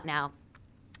GQ a lot now,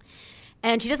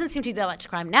 and she doesn't seem to do that much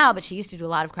crime now, but she used to do a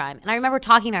lot of crime. And I remember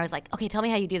talking to her. I was like, "Okay, tell me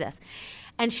how you do this."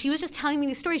 And she was just telling me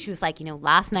these stories. She was like,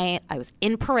 last night I was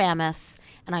in Paramus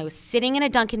and I was sitting in a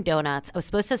Dunkin' Donuts.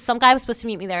 Some guy was supposed to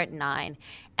meet me there at 9,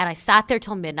 and I sat there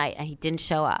till midnight and he didn't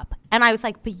show up. And I was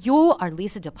like, but you are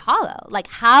Lisa DiPaolo. Like,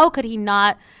 how could he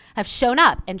not have shown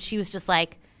up? And she was just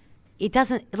like, it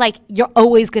doesn't, like, you're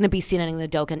always going to be sitting in the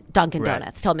Dunkin'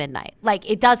 Donuts till midnight. Like,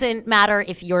 it doesn't matter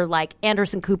if you're like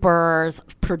Anderson Cooper's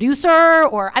producer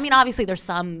or, I mean, obviously there's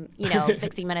some,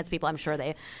 60 Minutes people, I'm sure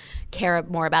they care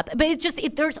more about that. But it's just,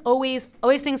 there's always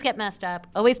things get messed up.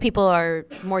 Always people are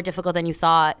more difficult than you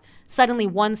thought. Suddenly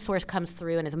one source comes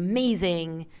through and is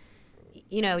amazing.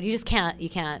 You just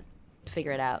can't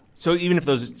figure it out. So even if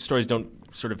those stories don't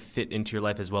sort of fit into your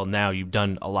life as well now, you've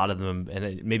done a lot of them,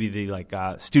 and maybe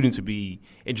the students would be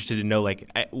interested to know, like,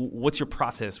 what's your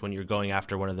process when you're going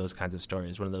after one of those kinds of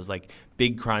stories, one of those like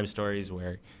big crime stories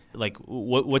where, like,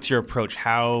 what's your approach?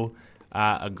 How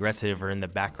aggressive or in the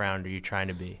background are you trying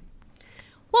to be?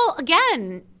 Well,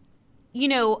 again,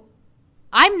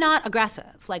 I'm not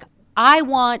aggressive. Like, I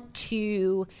want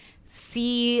to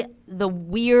see the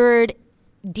weird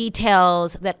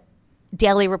details that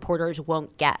daily reporters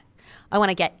won't get. I want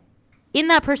to get in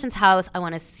that person's house. I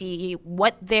want to see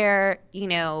what their,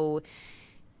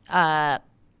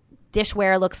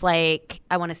 dishware looks like.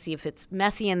 I want to see if it's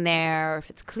messy in there, or if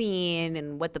it's clean,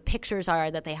 and what the pictures are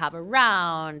that they have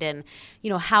around, and,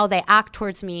 how they act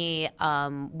towards me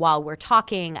while we're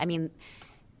talking. I mean,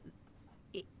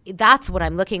 that's what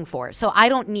I'm looking for. So I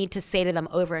don't need to say to them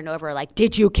over and over, like,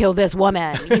 did you kill this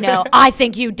woman? I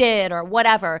think you did, or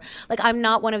whatever. Like, I'm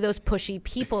not one of those pushy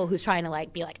people who's trying to,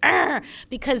 like, be like, argh,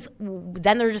 because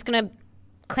then they're just going to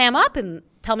clam up and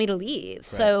tell me to leave. Right.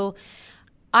 So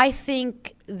I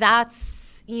think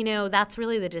that's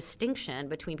really the distinction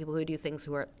between people who do things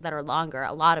that are longer.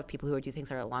 A lot of people who do things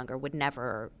that are longer would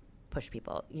never push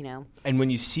people, And when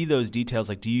you see those details,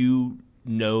 like, do you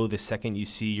know the second you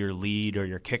see your lead or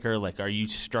your kicker? Like, are you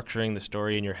structuring the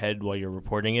story in your head while you're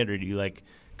reporting it, or do you, like,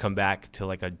 come back to,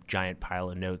 like, a giant pile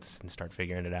of notes and start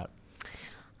figuring it out?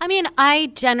 I mean,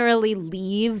 I generally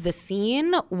leave the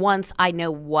scene once I know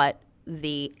what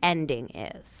the ending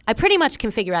is. I pretty much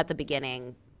can figure out the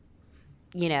beginning,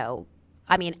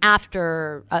 I mean,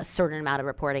 after a certain amount of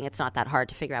reporting, it's not that hard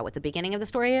to figure out what the beginning of the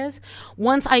story is.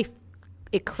 Once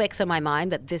it clicks in my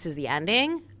mind that this is the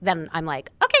ending, then I'm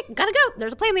like, okay, gotta go.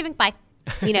 There's a plane leaving. Bye.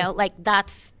 Like,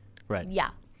 that's right.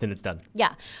 Yeah. Then it's done.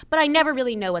 Yeah. But I never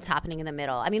really know what's happening in the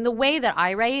middle. I mean, the way that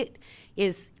I write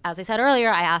is, as I said earlier,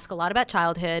 I ask a lot about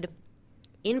childhood.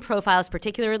 in profiles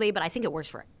particularly, but I think it works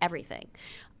for everything.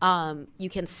 You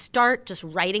can start just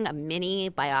writing a mini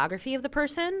biography of the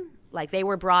person. Like, they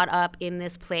were brought up in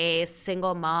this place,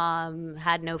 single mom,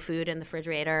 had no food in the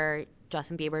refrigerator,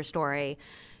 Justin Bieber story.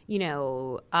 You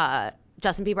know,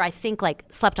 Justin Bieber, I think, like,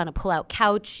 slept on a pull-out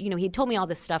couch. You know, he told me all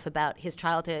this stuff about his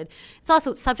childhood. It's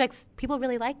also subjects people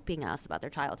really like being asked about their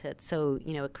childhood, so,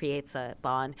 you know, it creates a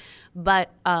bond.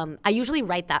 But I usually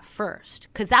write that first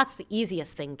because that's the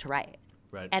easiest thing to write.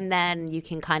 Right. And then you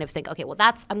can kind of think, okay, well,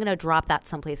 I'm going to drop that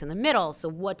someplace in the middle, so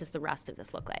what does the rest of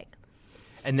this look like?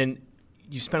 And then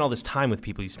you spent all this time with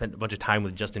people. You spent a bunch of time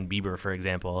with Justin Bieber, for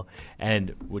example,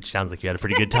 and which sounds like you had a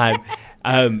pretty good time.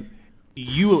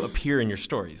 You appear in your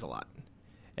stories a lot.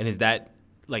 And is that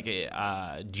like,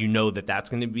 do you know that that's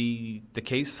going to be the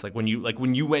case? Like when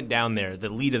you went down there, the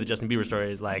lead of the Justin Bieber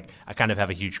story is like, I kind of have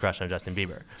a huge crush on Justin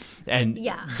Bieber. And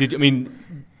yeah,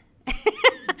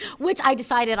 which I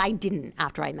decided I didn't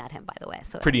after I met him, by the way.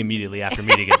 So pretty immediately after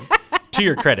meeting him. To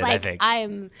your credit, like, I think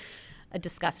I'm a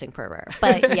disgusting pervert,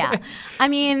 but yeah, I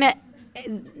mean,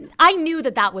 I knew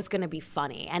that was going to be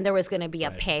funny and there was going to be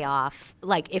a payoff.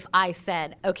 Like, if I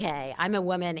said, okay, I'm a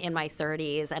woman in my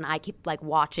 30s and I keep like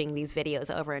watching these videos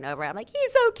over and over, I'm like,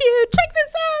 he's so cute, check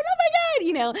this out, oh my God,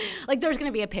 you know, like there's going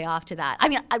to be a payoff to that. I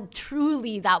mean,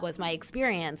 truly, that was my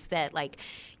experience, that like,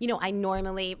 you know, I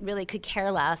normally really could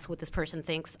care less what this person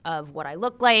thinks of what I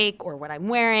look like or what I'm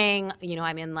wearing. You know,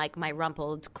 I'm in like my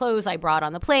rumpled clothes I brought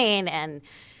on the plane, and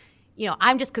you know,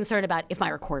 I'm just concerned about if my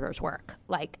recorders work.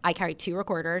 Like, I carry 2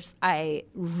 recorders. I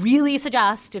really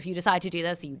suggest, if you decide to do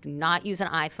this, you do not use an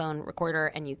iPhone recorder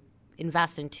and you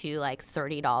invest in 2 like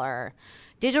 $30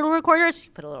 digital recorders.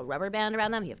 You put a little rubber band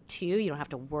around them. You have 2. You don't have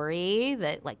to worry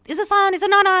that, like, is this on? Is it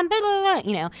not on? Blah, blah, blah,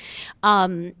 you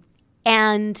know.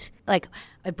 And like,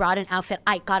 I brought an outfit.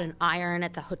 I got an iron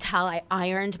at the hotel. I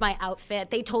ironed my outfit.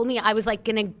 They told me I was like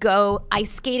gonna go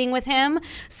ice skating with him.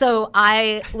 So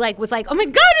I like was like, oh my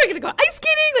God, we're gonna go ice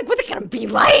skating. Like, what's it gonna be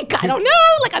like? I don't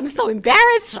know. Like, I'm so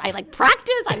embarrassed. I like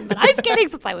practice. I've been ice skating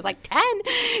since I was like 10,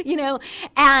 you know.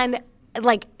 And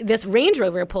like, this Range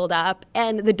Rover pulled up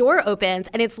and the door opens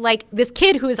and it's like this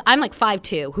kid I'm like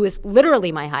 5'2", who is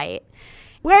literally my height,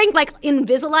 wearing like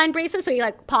Invisalign braces, so he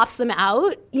like pops them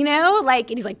out, you know,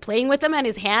 like, and he's like playing with them in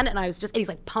his hand, and and he's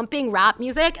like pumping rap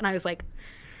music, and I was like,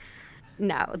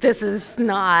 no, this is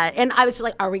not. And I was just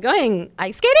like, are we going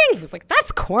ice skating? He was like,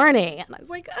 that's corny. And I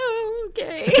was like, oh,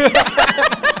 okay.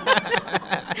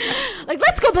 Like,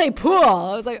 let's go play pool.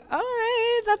 I was like, all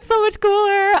right, that's so much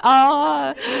cooler.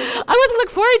 I wasn't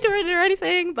looking forward to it or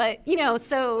anything, but you know,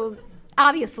 so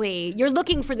obviously, you're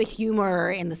looking for the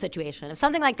humor in the situation. If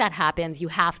something like that happens, you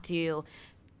have to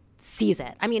seize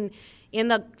it. I mean, in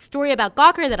the story about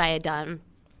Gawker that I had done,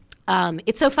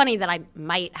 it's so funny that I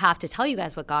might have to tell you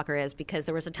guys what Gawker is, because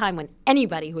there was a time when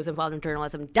anybody who was involved in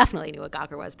journalism definitely knew what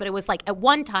Gawker was. But it was like, at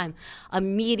one time, a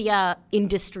media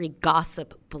industry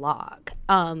gossip blog,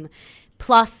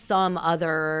 plus some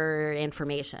other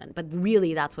information. But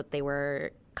really, that's what they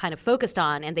were kind of focused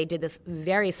on, and they did this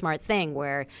very smart thing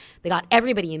where they got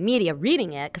everybody in media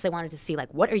reading it because they wanted to see,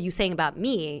 like, what are you saying about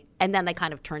me? And then they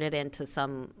kind of turned it into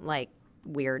some like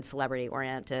weird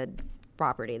celebrity-oriented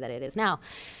property that it is now.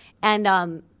 And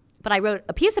but I wrote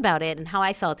a piece about it and how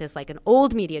I felt as like an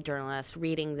old media journalist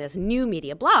reading this new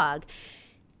media blog,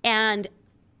 and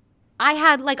I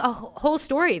had like a whole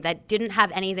story that didn't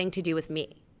have anything to do with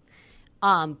me.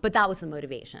 But that was the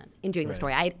motivation in doing the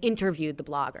story. I had interviewed the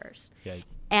bloggers. Yeah.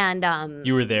 And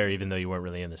you were there even though you weren't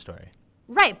really in the story.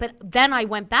 Right, but then I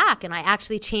went back and I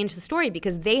actually changed the story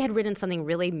because they had written something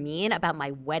really mean about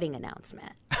my wedding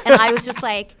announcement. And I was just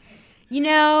like, you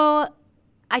know,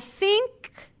 I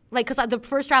think, like, because the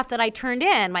first draft that I turned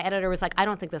in, my editor was like, I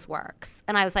don't think this works.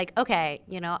 And I was like, okay,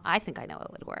 you know, I think I know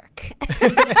it would work.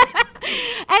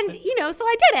 And, you know, so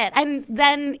I did it. And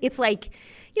then it's like,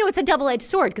 you know, it's a double-edged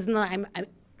sword, because then I'm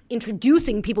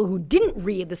introducing people who didn't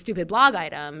read the stupid blog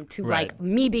item to like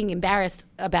me being embarrassed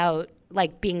about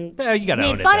like being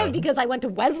made fun of because I went to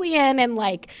Wesleyan and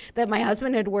like that my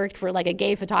husband had worked for like a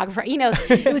gay photographer. You know,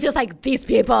 it was just like, these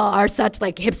people are such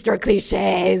like hipster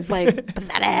cliches, like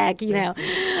pathetic, you know.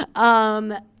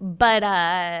 But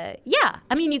yeah,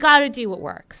 I mean, you got to do what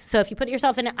works. So if you put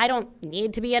yourself in it, I don't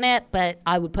need to be in it, but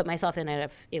I would put myself in it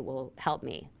if it will help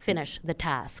me finish the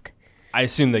task. I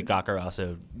assume that Gawker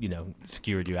also, you know,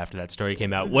 skewered you after that story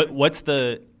came out. What's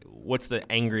the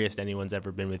angriest anyone's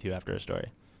ever been with you after a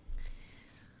story?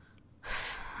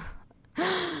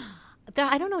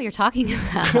 I don't know what you're talking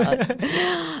about.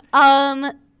 I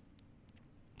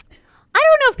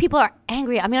don't know if people are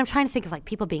angry. I mean, I'm trying to think of like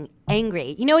people being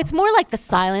angry. You know, it's more like the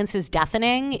silence is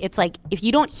deafening. It's like if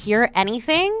you don't hear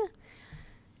anything,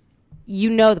 you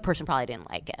know the person probably didn't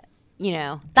like it. You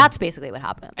know, that's basically what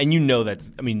happens. And you know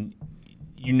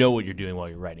you know what you're doing while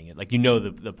you're writing it. Like, you know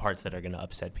the parts that are going to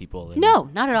upset people. No,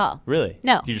 not at all. Really?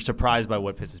 No. You're surprised by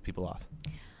what pisses people off?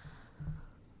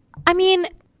 I mean,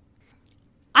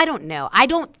 I don't know. I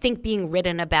don't think being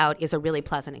written about is a really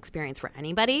pleasant experience for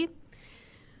anybody.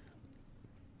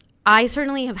 I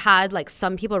certainly have had, like,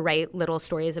 some people write little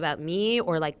stories about me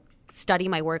or, like, study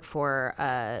my work for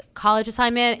a college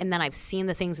assignment, and then I've seen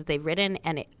the things that they've written,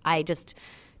 and I just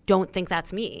don't think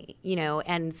that's me, you know?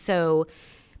 And so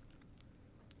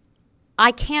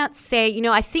I can't say, you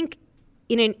know, I think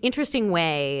in an interesting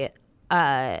way,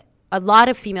 a lot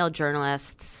of female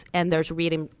journalists, and there's a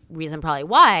reason probably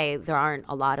why there aren't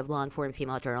a lot of long-form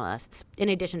female journalists, in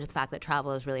addition to the fact that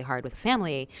travel is really hard with a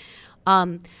family,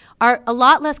 are a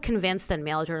lot less convinced than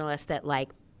male journalists that, like,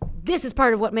 this is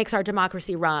part of what makes our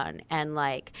democracy run. And,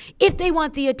 like, if they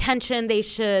want the attention, they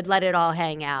should let it all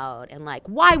hang out. And, like,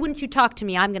 why wouldn't you talk to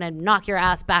me? I'm going to knock your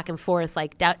ass back and forth.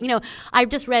 Like, you know, I've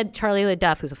just read Charlie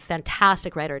LaDuff, who's a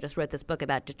fantastic writer, just wrote this book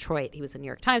about Detroit. He was a New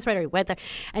York Times writer. He went there.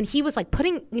 And he was, like,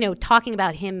 talking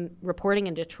about him reporting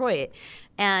in Detroit.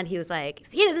 And he was like,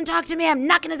 if he doesn't talk to me, I'm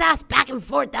knocking his ass back and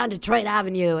forth down Detroit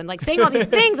Avenue, and, like, saying all these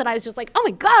things. And I was just like, oh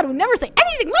my God, we'll never say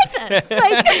anything like this.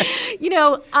 Like, you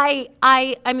know, I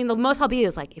mean, the most I'll be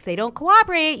is like, if they don't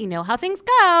cooperate, you know how things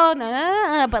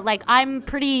go. But, like, I'm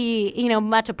pretty, you know,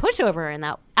 much a pushover in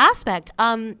that aspect.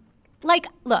 Like,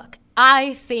 look,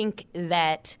 I think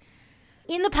that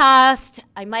in the past,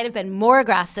 I might have been more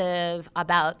aggressive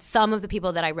about some of the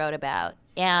people that I wrote about.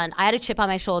 And I had a chip on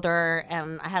my shoulder,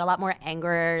 and I had a lot more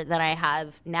anger than I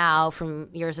have now from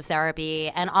years of therapy.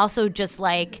 And also just,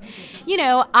 like, you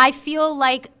know, I feel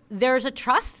like there's a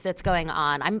trust that's going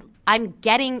on. I'm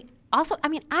getting also, I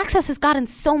mean, access has gotten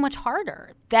so much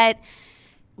harder that,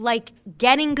 like,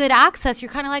 getting good access,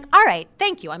 you're kind of like, all right,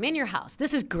 thank you. I'm in your house.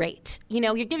 This is great. You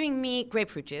know, you're giving me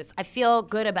grapefruit juice. I feel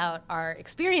good about our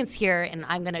experience here, and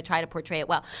I'm going to try to portray it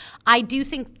well. I do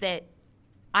think that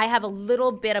I have a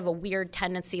little bit of a weird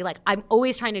tendency. Like, I'm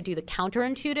always trying to do the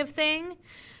counterintuitive thing.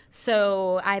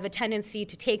 So I have a tendency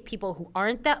to take people who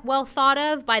aren't that well thought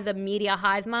of by the media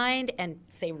hive mind and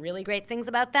say really great things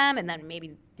about them, and then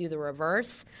maybe do the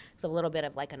reverse. It's a little bit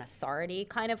of, like, an authority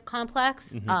kind of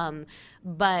complex. Mm-hmm.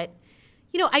 But,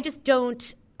 you know, I just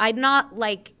don't – I'm not,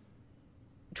 like,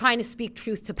 trying to speak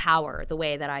truth to power the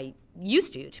way that I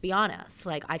used to be honest.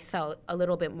 Like, I felt a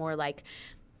little bit more like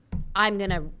I'm going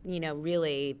to, you know,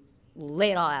 really –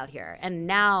 lay it all out here. And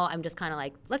now I'm just kind of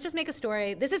like, let's just make a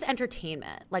story. This is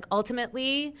entertainment. Like,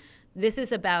 ultimately, this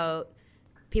is about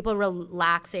people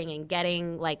relaxing and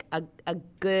getting, like, a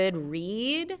good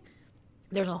read.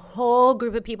 There's a whole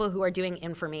group of people who are doing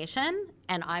information,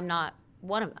 and I'm not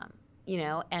one of them, you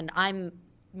know, and I'm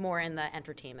more in the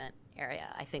entertainment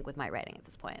area, I think, with my writing at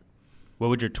this point. What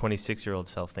would your 26-year-old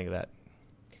self think of that?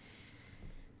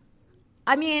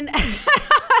 I mean,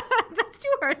 that's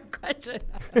too hard a question.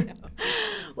 I don't know.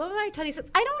 What am I,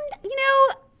 26? I don't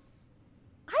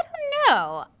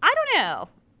know.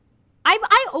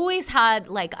 I always had,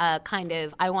 like, a kind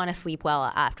of I want to sleep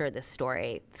well after this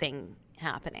story thing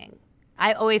happening.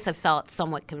 I always have felt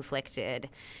somewhat conflicted,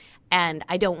 and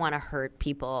I don't want to hurt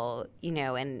people, you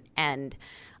know, and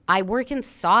I work in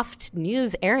soft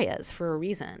news areas for a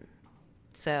reason.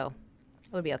 So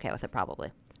I would be okay with it probably.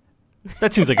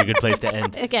 That seems like a good place to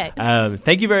end. Okay.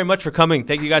 Thank you very much for coming.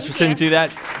 Thank you guys for sitting through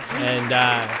that. And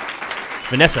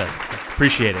Vanessa,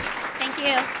 appreciate it. Thank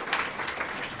you.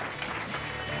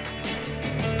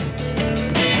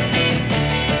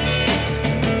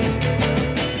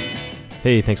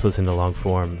 Hey, thanks for listening to Long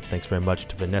Form. Thanks very much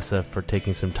to Vanessa for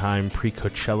taking some time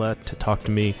pre-Coachella to talk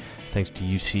to me. Thanks to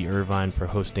UC Irvine for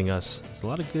hosting us. There's a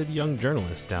lot of good young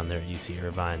journalists down there at UC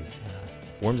Irvine.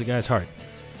 Warms a guy's heart.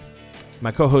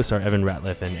 My co-hosts are Evan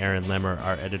Ratliff and Aaron Lemmer.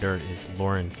 Our editor is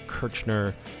Lauren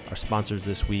Kirchner. Our sponsors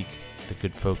this week, the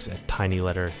good folks at Tiny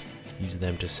Letter. Use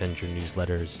them to send your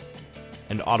newsletters.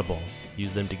 And Audible.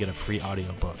 Use them to get a free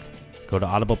audiobook. Go to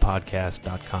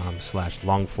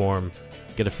audiblepodcast.com/longform.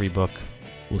 Get a free book.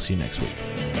 We'll see you next week.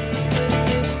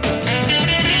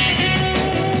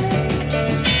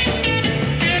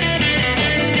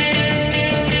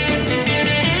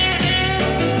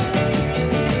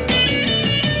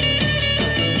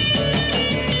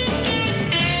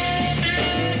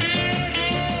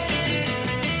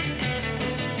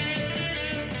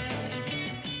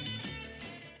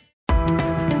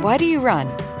 Why do you run?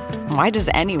 Why does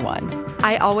anyone?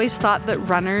 I always thought that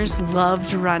runners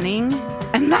loved running,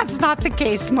 and that's not the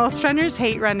case. Most runners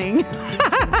hate running,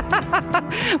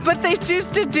 but they choose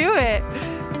to do it.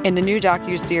 In the new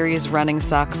docuseries Running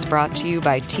Sucks, brought to you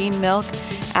by Teen Milk,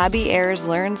 Abby Ayers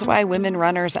learns why women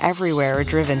runners everywhere are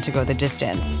driven to go the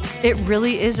distance. It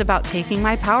really is about taking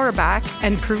my power back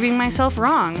and proving myself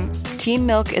wrong. Team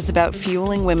Milk is about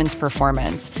fueling women's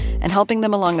performance and helping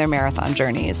them along their marathon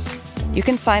journeys. You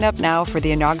can sign up now for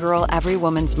the inaugural Every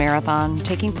Woman's Marathon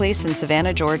taking place in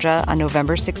Savannah, Georgia on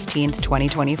November 16th,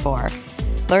 2024.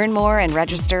 Learn more and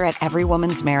register at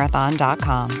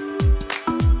everywomansmarathon.com.